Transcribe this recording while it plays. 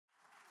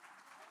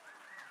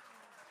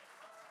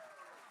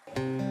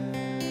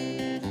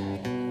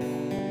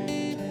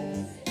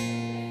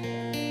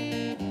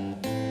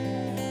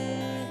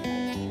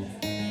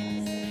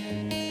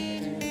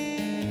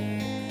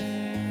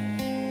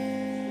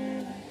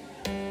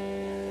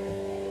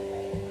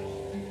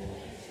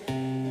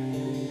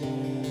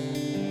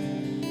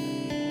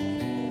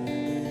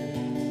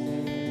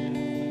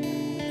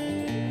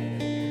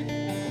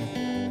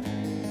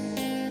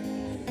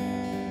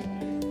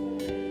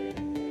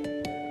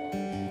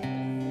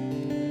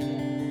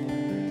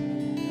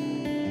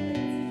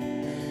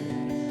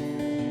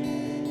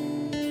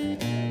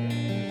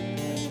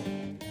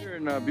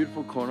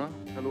Beautiful Kona,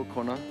 hello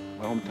Kona,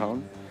 my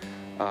hometown.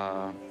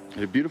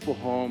 A beautiful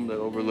home that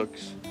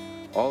overlooks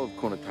all of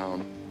Kona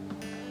town.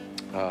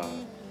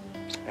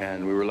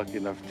 And we were lucky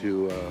enough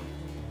to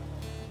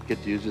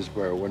get to use this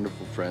by our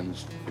wonderful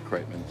friends, the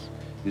Kreitmans.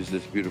 Use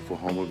this beautiful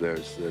home of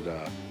theirs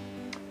that,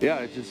 yeah,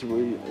 it's just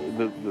really,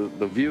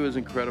 the view is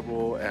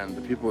incredible and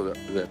the people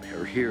that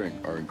are here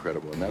are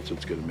incredible, and that's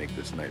what's going to make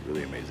this night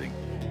really amazing.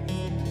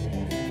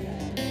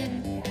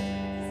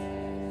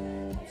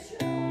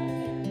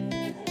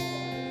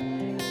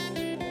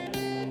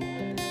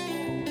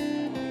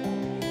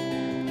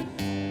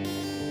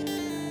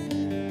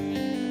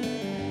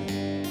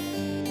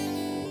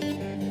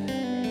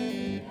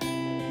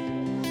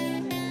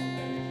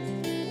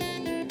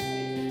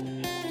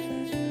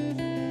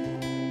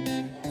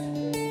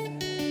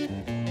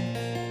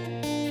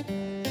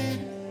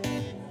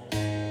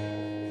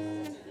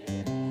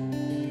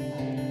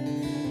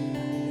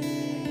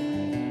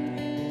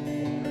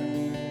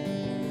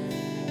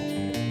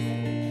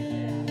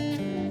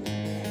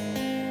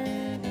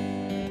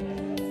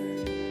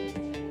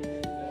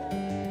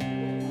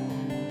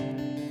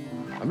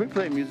 I've been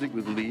playing music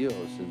with Leo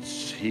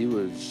since he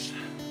was,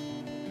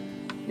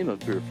 you know,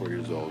 3 or 4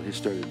 years old. He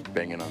started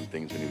banging on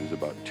things when he was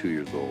about 2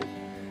 years old.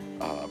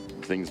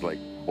 Things like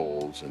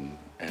bowls and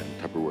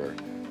Tupperware,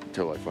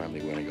 until I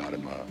finally went and got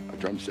him a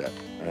drum set.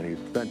 And he's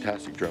a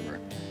fantastic drummer.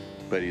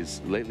 But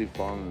he's lately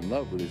fallen in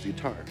love with his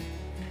guitar.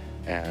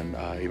 And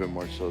even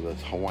more so the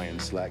Hawaiian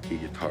slack key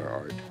guitar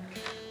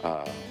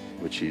art,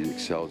 which he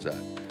excels at.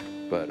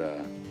 But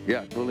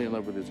yeah, totally in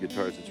love with his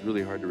guitars. It's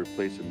really hard to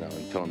replace him now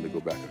and tell him to go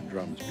back on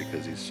drums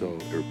because he's so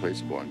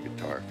irreplaceable on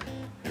guitar.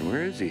 And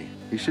where is he?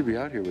 He should be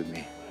out here with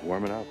me,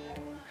 warming up.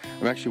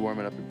 I'm actually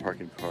warming up in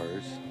parking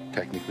cars,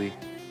 technically.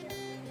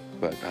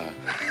 But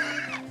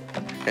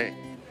hey,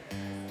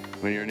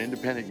 when you're an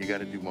independent, you got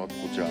to do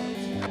multiple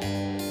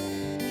jobs.